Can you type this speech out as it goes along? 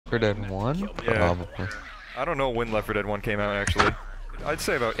4 Dead 1? Yeah. Probably. I don't know when Left 4 Dead 1 came out actually. I'd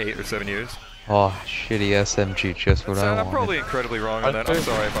say about 8 or 7 years. Oh, shitty SMG, just what I I'm wanted. probably incredibly wrong on that. I'm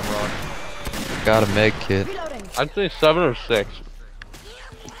sorry if I'm wrong. Got a med kit. I'd say 7 or 6.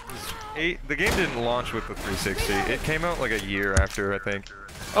 8. The game didn't launch with the 360. It came out like a year after, I think.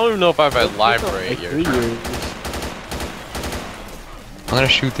 I don't even know if I've had live for 8 years. 3 years. I'm gonna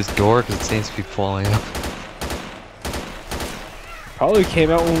shoot this door because it seems to be falling up. Probably came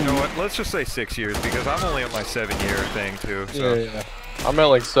out when. You know what? Let's just say 6 years because I'm only on my 7-year thing too. So. Yeah. I'm at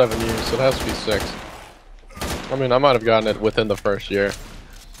like 7 years, so it has to be 6. I mean, I might have gotten it within the first year.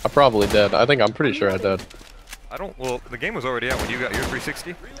 I probably did. I'm pretty sure I did. I don't. Well, the game was already out when you got your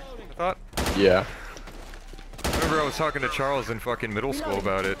 360. I thought. Yeah. I remember I was talking to Charles in fucking middle school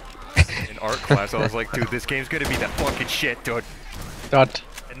about it. In art class, I was like, dude, this game's gonna be the fucking shit, dude. Dot.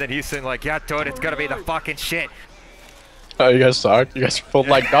 And then he's saying like, yeah, dude, it's gonna be the fucking shit. Oh, you guys saw it? You guys both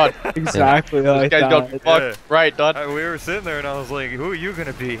like Dot. Exactly This like guy's got that. fucked right, Dot. We were sitting there and I was like, who are you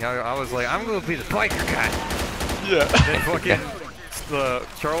gonna be? I was like, I'm gonna be the biker guy. Yeah. And then fucking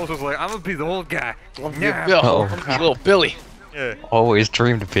Charles was like, I'm gonna be the old guy. Yeah. Oh. Little Billy. Yeah. Always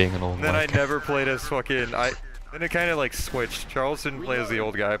dreamed of being an old And then man. I never played as fucking Then it kind of like switched. Charles didn't play as the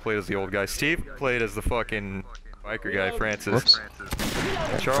old guy. I played as the old guy. Steve played as the fucking biker guy, Francis. Whoops.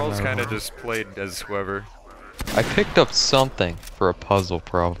 And Charles kind of just played as whoever. I picked up something for a puzzle,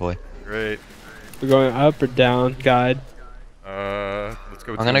 probably. Great. We're going up or down, guide. Let's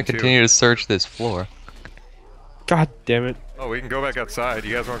go. I'm gonna continue to search this floor. God damn it. Oh, we can go back outside.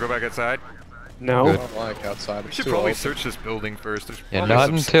 You guys want to go back outside? No. Good. I don't like outside. We It's should too probably open. search this building first. There's Yeah, probably not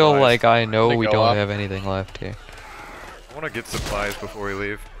some until supplies. like I know They we go don't up. have anything left here. I want to get supplies before we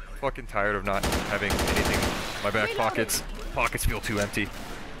leave. I'm fucking tired of not having anything in my back pockets. Pockets feel too empty.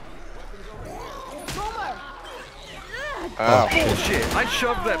 Ow. Bullshit! I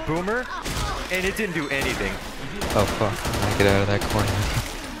shoved that boomer, and it didn't do anything. Oh fuck, I'm gonna get out of that corner.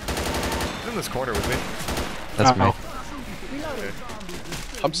 It's in this corner with me. That's me. Ow. Okay.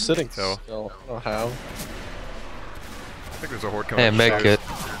 I'm sitting So. still. I don't know how. I think there's a horde coming. Hey, up the med stairs.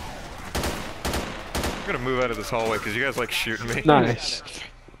 kit. I'm gonna move out of this hallway because you guys like shooting me. Nice.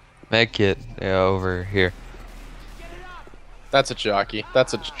 Med kit. Yeah, over here. That's a jockey.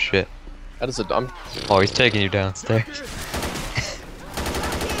 That's a. Shit. That is a. Oh, he's taking you downstairs.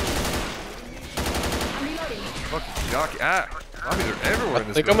 Fucking jockey. Ah! Zombies are everywhere I in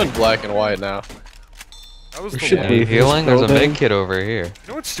this think I'm building. in black and white now. That was We the should one. be. Any healing? There's a building. med kit over here. You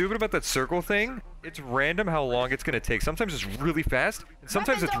know what's stupid about that circle thing? It's random how long it's gonna take. Sometimes it's really fast, and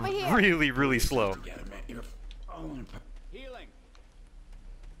sometimes it's really, really slow.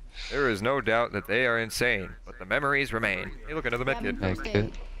 There is no doubt that they are insane, but the memories remain. Hey, look, another medkit. Med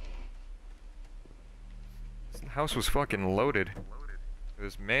kit. This house was fucking loaded.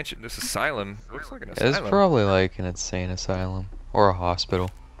 This mansion, this asylum, looks like an It's asylum. probably like an insane asylum or a hospital.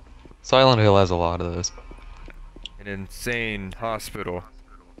 Silent Hill has a lot of those. An insane hospital.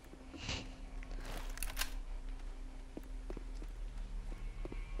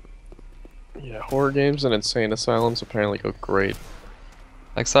 Yeah, horror games and insane asylums apparently go great.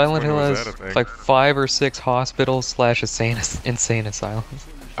 Like Silent When Hill was has that a thing? like 5 or 6 hospitals / insane asylums.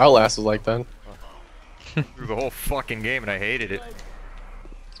 Outlast is like that. Through the whole fucking game, and I hated it.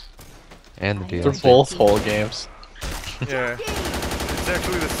 And the They're DLC. both whole games. Yeah. It's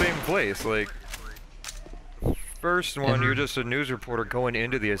actually the same place, like... First one, you're just a news reporter going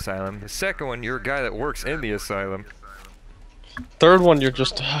into the asylum. The second one, you're a guy that works in the asylum. Third one, you're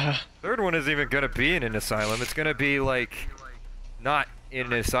just. Third one isn't even gonna be in an asylum. It's gonna be like not in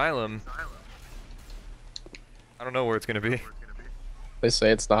an asylum. I don't know where it's gonna be. They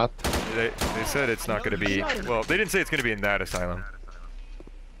say it's not. They said it's not gonna be. Well, they didn't say it's gonna be in that asylum.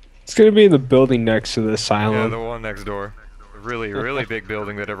 It's gonna be in the building next to the Yeah, asylum. the one next door. A really, really big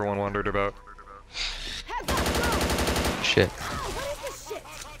building that everyone wondered about. Shit.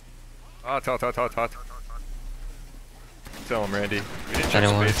 Hot. Tell him, Randy. We didn't check the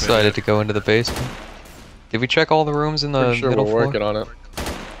Anyone basement excited yet. to go into the basement? Did we check all the rooms in the Pretty sure middle we're floor? working on it.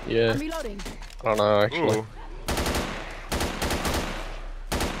 Yeah. I don't know actually. Ooh.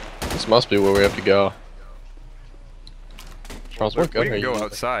 This must be where we have to go. Charles, We what gun are can you go using?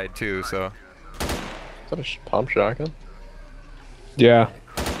 outside too, so Is that a pump shotgun? Yeah.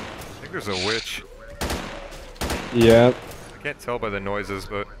 I think there's a witch. Yeah. I can't tell by the noises,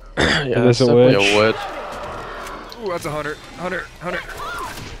 but Yeah, There's it's a definitely witch. a witch. ooh, that's a hunter.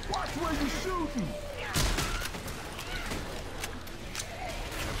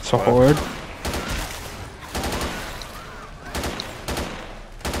 It's a horde.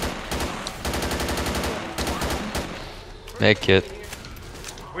 Med kit.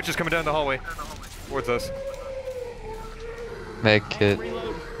 Which Witch is coming down the hallway towards us. Med kit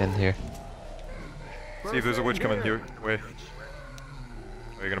in here. See if there's a witch coming your way.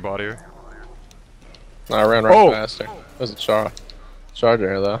 Are you gonna body her? No, I ran right past her. There's a charger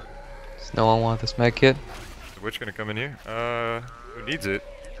here though. Does no one want this med kit? Is the witch gonna come in here? Who needs it?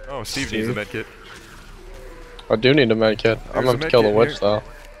 Oh, Steve needs a med kit. I do need a med kit. I'm There's gonna a kill the med kit witch here. though.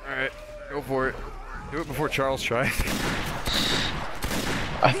 Alright, go for it. Do it before Charles tries.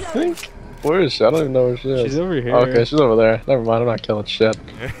 I think. Where is she? I don't even know where she is. She's over here. Okay, she's over there. Never mind, I'm not killing shit.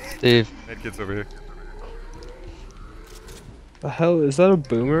 Steve. Med kit's over here. The hell is that a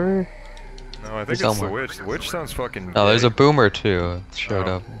boomer? No, I think it's Somewhere. the witch. The witch sounds fucking. Oh, there's a gay. boomer too. It showed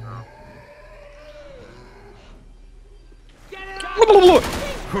Oh. up.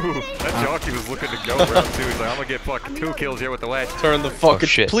 That jockey was looking to go round two. He's like, I'm gonna get fucking 2 kills here with the witch. Turn the fucking.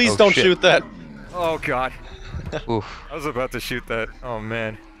 shit. Please Oh, don't shit. shoot that. Oh god. Oof. I was about to shoot that. Oh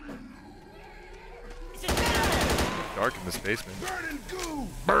man. Dark in this basement.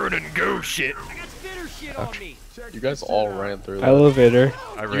 Burn and go shit. You guys all ran through that. Elevator.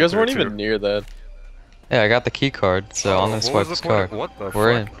 I ran You guys through weren't it, too. even near that. Yeah, I got the key card, so Oh, I'm gonna what swipe was this the point? card. What the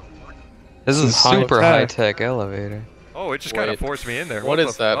We're fuck? in. This is a Some high super tech. high-tech elevator. Oh, it just kind of Wait. forced me in there. What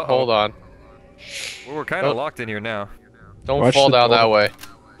is that? Uh-oh. Hold on. Well, we're kind of Oh. locked in here now. Don't Watch fall the down door. that way.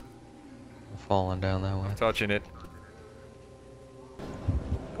 I'm falling down that way. Touching it.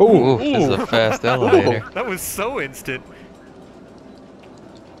 Ooh, this is a fast elevator. That was so instant.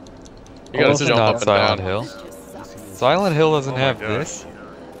 You gotta This is jump not up and Silent down. Hill. Silent Hill doesn't Oh my have God. this.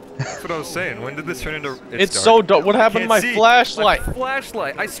 That's what I was saying. When did this turn into? It's so dark. What happened to my Can't see. flashlight? My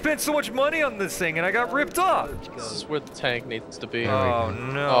flashlight. I spent so much money on this thing and I got ripped off. This is where the tank needs to be. Oh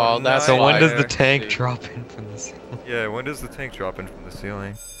no. Oh, that's So when does fire. the tank See. drop in from the ceiling? Yeah, when does the tank drop in from the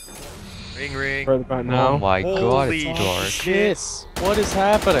ceiling? Ring ring. Right about Oh now. my god, Holy it's dark. shit. What is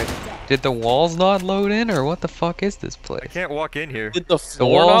happening? Did the walls not load in, or what the fuck is this I place? can't walk in here. Did the The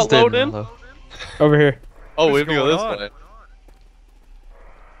floor walls not load didn't in? load. Over here. Oh, we What's have to go going this on? way.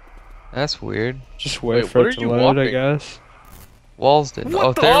 That's weird. Just wait Wait, for what it are to you load, I walking? guess. Walls didn't. What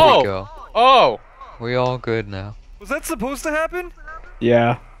Oh, the- there Oh! we go. Oh! We all good now. Was that supposed to happen?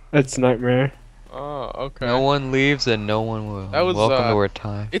 Yeah. It's nightmare. Oh, okay. No one leaves and no one will. That was, Welcome to uh, our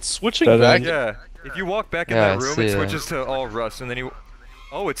time. It's switching That back. end. Yeah. If you walk back in Yeah, I that room, see it that. switches to all rust, and then you.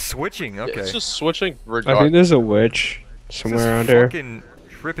 Oh, it's switching. Okay. It's just switching I think regardless. there's a witch This somewhere is around here. fucking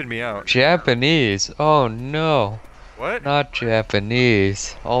tripping me out. Japanese. Oh no. What? Not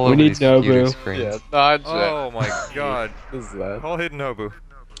Japanese. All We over need these computer Nobu. screens. Yeah, not Oh my god. What is that? Call Hidden Nobu.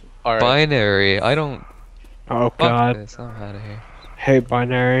 Alright. Binary. I don't. Oh Fuck god. this. I'm out of here. Hey, You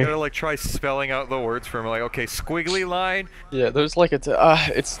binary. gotta like try spelling out the words for him. Like, okay, squiggly line, Yeah, there's like it's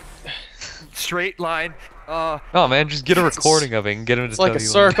straight line. Oh man, just get a recording of it and get him to it's tell like a you.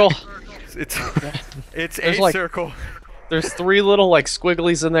 circle. It's it's There's a like- circle. There's 3 little like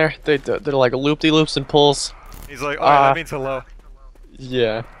squigglies in there. They're like loop-de-loops and pulls. He's like, oh, yeah, Ah. that means hello.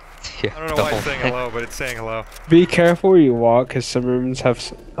 Yeah. Yeah, I don't know the why whole it's saying thing. hello, but it's saying hello. Be careful where you walk, because some rooms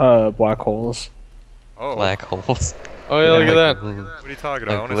have black holes. Oh, Black holes. Oh yeah, look at that. what are you talking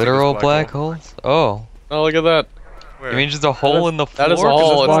about? I Like wanna see literal this black hole. holes? Oh. Oh look at that. Where? You mean just a hole in the floor? that is a 'Cause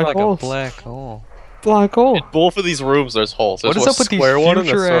hole, it's it's not black like holes. a black hole. Black hole. In both of these rooms, there's holes. There's What is up with these square one and a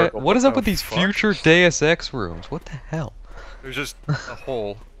future? circle. What is up the with these fuck? future Deus Ex rooms? What the hell? There's just a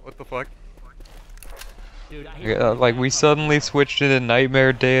hole. What the fuck? Yeah, like we suddenly switched into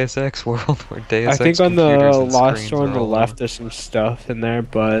Nightmare Deus Ex world where Deus I Ex think on the computers and last screens door on are the all left, over. there's some stuff in there,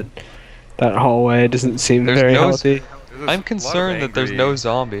 but that hallway doesn't seem There's very no healthy. There's a I'm lot of concerned that there's angry- no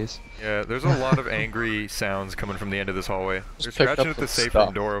zombies. Yeah, there's a lot of angry sounds coming from the end of this hallway. They're Just picked scratching up at the some safe stuff.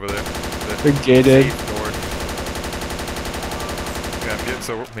 room door over there. They're gated. Safe door. Yeah, I'm getting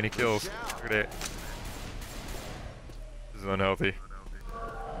so many kills. Look at it. This is unhealthy.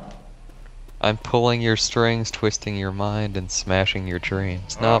 I'm pulling your strings, twisting your mind, and smashing your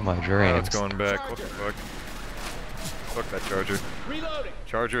dreams. Not my Now dreams. it's going back. What the fuck? Fuck that charger.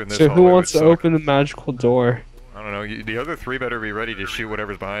 Charger in this So who hallway wants would to suck. open the magical door? I don't know. The other 3 better be ready to shoot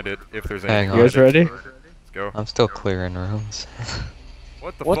whatever's behind it, if there's Hang anything on. You guys behind it. ready? Let's go. I'm still clearing rooms.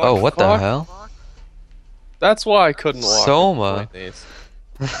 What the What fuck? Oh, what the fuck? hell? That's why I couldn't walk. Soma. between these.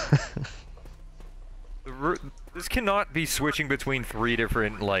 This cannot be switching between 3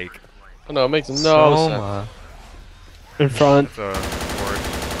 different, like, Oh, no, it makes no sense. Soma. In front. board.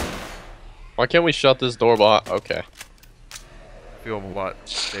 Why can't we shut this door behind? Okay. I feel a lot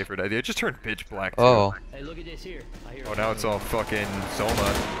safer. It just turned pitch black, too. Oh, Hey, look at this here. I hear Oh, now it's all fucking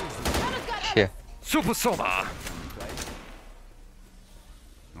Soma. yeah. Super Soma!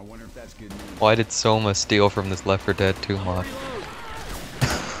 Why did Soma steal from this Left 4 Dead 2 mod?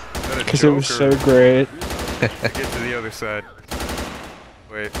 Because it was so Joker. great. Get to the other side.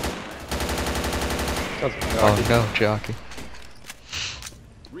 Wait. Oh no, jockey.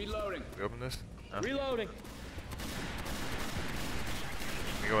 Reloading. We open this? No. Reloading.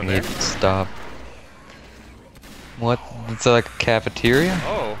 We go in You there. need to stop. What? It's like a cafeteria?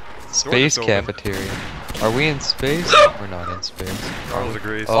 Oh. Space Door just opened. cafeteria. Are we in space? We're not in space. Charles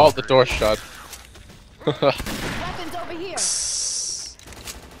agrees. Oh, the door's shut. Weapons over here.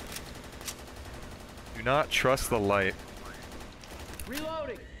 Do not trust the light.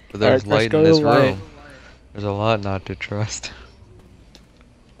 Reloading. But there's Alright, light let's in go this to the light. room. There's a lot not to trust.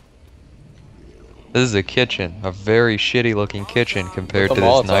 This is a kitchen, a very shitty looking kitchen compared to With a this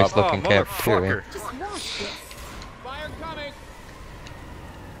Molotov. nice Oh, looking cafeteria. motherfucker. Just watch this. Fire coming.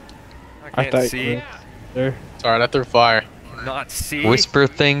 I I can't thought see. you were there. It's alright, I threw fire. Not see. Whisper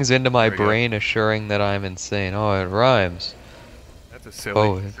things into my There we go. brain assuring that I'm insane. Oh, it rhymes. That's a silly.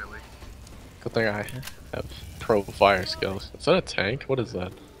 Oh, Good thing I have pro fire skills. Is that a tank? What is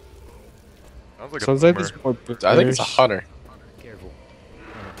that? Sounds like Sounds a like boomer. there's more I think it's a boomers. hunter. Careful.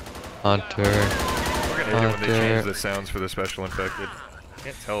 Hunter. We're gonna hit it when they Hunter. change the sounds for the special infected.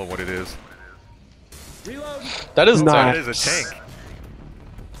 Can't tell what it is. Reload. That is a Nah. That tank. is a tank.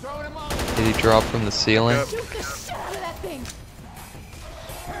 Throwing him on. Did he drop from the ceiling? Yep. You can shut out of that thing.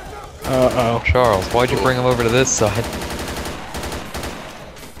 Uh-oh. Charles, why'd you bring him over to this side?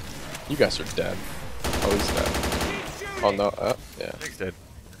 You guys are dead. Oh, he's dead. Oh no, yeah. Tank's dead.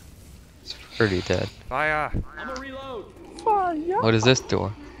 It's pretty dead. Fire. I'm a reload. What is this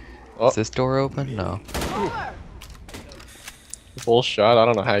door? Oh, Is this door open? No. Over. full shot. I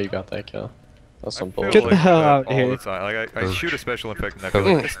don't know how you got that kill. That's some I feel bullshit. Get the like hell that out all here. the time. Like I Coach. shoot a special infected and I feel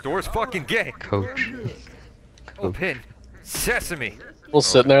like Coach. this door's fucking gay. Coach. Open. Sesame. People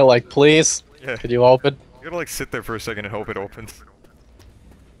sitting there like, please, Yeah. could you open? You gotta like sit there for a second and hope it opens.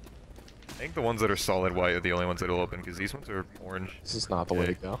 I think the ones that are solid white are the only ones that'll open because these ones are orange. This is not the way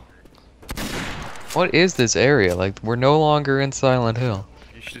to go. What is this area? Like, we're no longer in Silent Hill.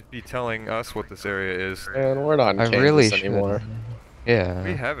 You should be telling us what this area is. And we're not in I Kansas really should. anymore. We Yeah.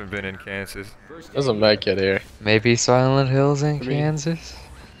 haven't been in Kansas. There's a med kit here. Maybe Silent Hill's in Kansas?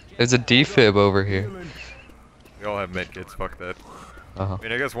 There's a defib over here. We all have medkits, fuck that. Uh-huh. I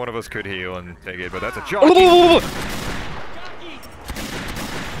mean, I guess one of us could heal and take it, but that's a jockey! Reloading.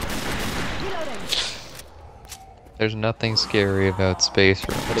 There's nothing scary about space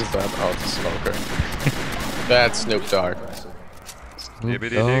What rooms. is that? Oh, it's a smoker. That's Snoop Dogg. Snoop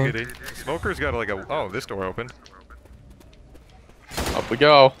Dibbity Dogg. diggity. Smoker's got like a. Oh, this door opened. Up we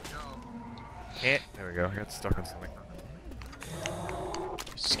go. Can't. There we go. I got stuck on something.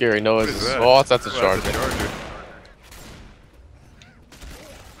 Scary What is noises. that? Oh, that's a Oh, charger. that's a charger.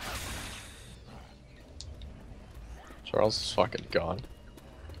 Charles is fucking gone.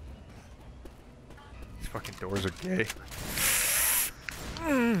 These fucking doors are gay.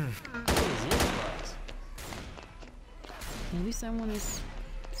 Maybe someone is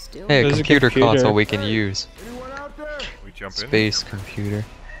still. Hey, a There's a computer computer. console we can use. We jump in. Space computer.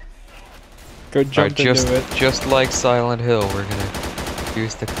 Go Alright, jump just into it. just like Silent Hill, we're gonna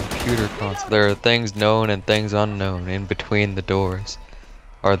use the computer console. There are things known and things unknown in between the doors.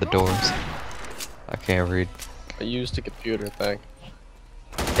 Are the doors. I can't read. I used a computer thing.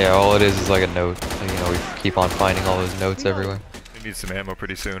 Yeah, all it is like a note. You know, we keep on finding all those notes everywhere. We need some ammo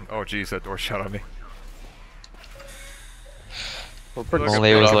pretty soon. Oh jeez, that door shot on me. We're pretty Look,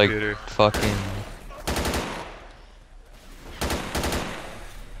 Only a it was good like computer. fucking.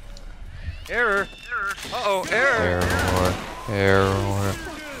 Error! Uh-oh, error! Error.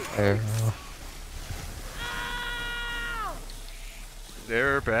 Error. Is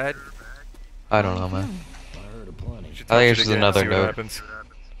error bad? I don't know, man. You should I think touch it's it just again, another see what note. happens.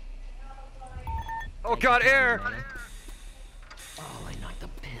 Oh god, error! Oh, they knocked the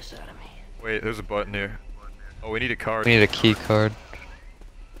piss out of me. Wait, there's a button here. Oh, we need a card. We need a key card.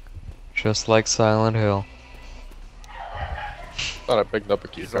 Just like Silent Hill. Thought I picked up a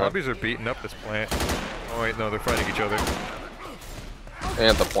key These card. zombies are beating up this plant. Oh wait, no, they're fighting each other.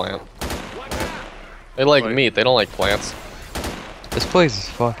 And the plant. They like Wait. meat, they don't like plants. This place is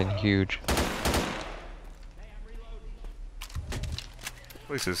fucking huge. This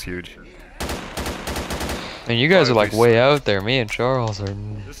place is huge. And you guys Oh, are like at least- way out there. Me and Charles are.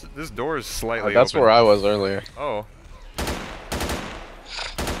 This door is slightly That's open. where I was earlier. Oh.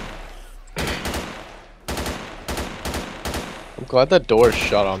 I'm glad that door is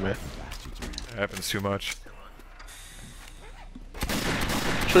shut on me. It happens too much.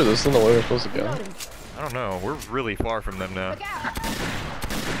 Sure, this isn't the way we're supposed to go. I don't know, we're really far from them now.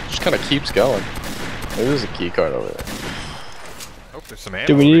 Just kind of keeps going. Maybe there's a key card over there. Nope. There's some ammo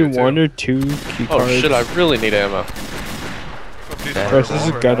Do we over need here, one too. or two key Oh cards? shit, I really need ammo. Chris, there's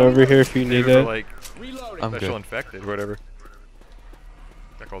a gun over here if you need Maybe for, it. like, I'm special good. infected, whatever.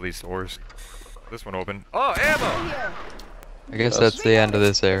 Check all these doors. This one open. Oh, ammo! I guess that's the end of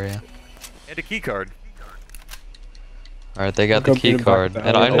this area. And a key card. Alright, they got the Go beat key 'em back card, with the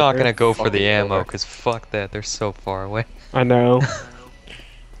and I'm not elevator. gonna go for Fucking the ammo, over. cause fuck that, they're so far away. I know. We'll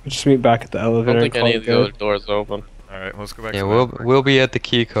just meet back at the I elevator. don't think and any call of it the other good. doors open. Alright, let's go back Yeah, to we'll be at the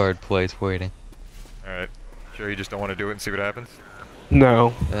key card place waiting. Alright. Sure you just don't want to do it and see what happens?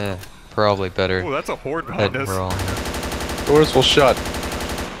 No. Probably better Oh, that's a horde behind heading us. wrong. Doors will shut.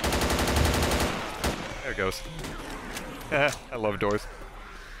 There it goes. I love doors.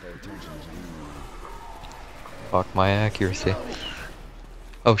 Fuck my accuracy.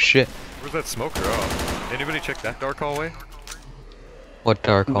 Oh shit. Where's that smoker? Oh. Anybody check that dark hallway? What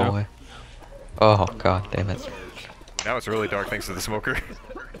dark No. hallway? Oh god damn it. Now it's really dark thanks to the smoker.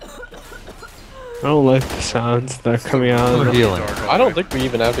 I don't like the sounds that are coming out of We're the healing. Dark I don't hallway. think we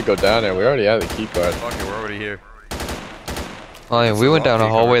even have to go down there. We already have the key card. Fuck it, we're already here. Oh yeah, It's we a went down a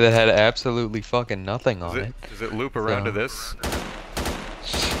rocky hallway card. that had absolutely fucking nothing Does on it, it. does it loop around to So- this?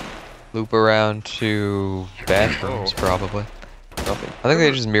 Loop around to bathrooms, Oh. probably. Nothing. I think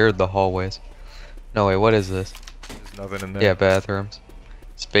they just mirrored the hallways. No wait, what is this? There's nothing in there. Yeah, bathrooms.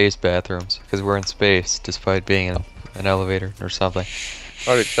 Space bathrooms, because we're in space, despite being in an elevator or something. I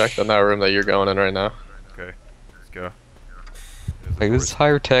already checked on that room that you're going in right now. Okay, let's go. Like, this is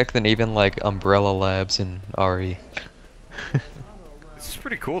higher tech than even, like, Umbrella Labs in RE. This is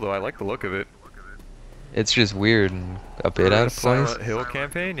pretty cool though, I like the look of it. It's just weird and a bit out of place. Silent Hill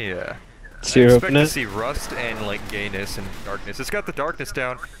campaign, yeah. So I you expect open to it? see rust and like gayness and darkness. It's got the darkness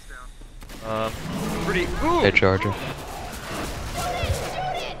down. Pretty. Ooh! Head charger.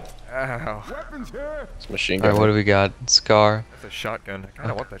 Ow. It's machine gun. Alright, what do we got? Scar. That's a shotgun. I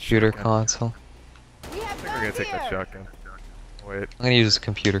kinda want that Computer shotgun. console. We have I think we're gonna take that shotgun. Wait. I'm gonna use a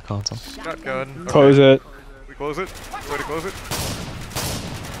computer console. Shotgun. Close it. We close it? Way to close it?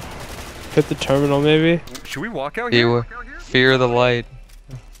 Hit the terminal maybe. Should we walk out here? Fear the light.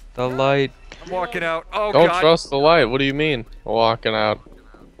 The light. I'm walking out. Oh Don't god. trust the light. What do you mean? Walking out.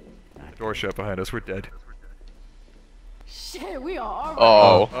 Door shut behind us. We're dead. Shit, we are.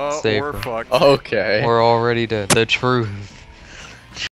 Oh. Oh, Safer. we're fucked. Okay. We're already dead. The truth.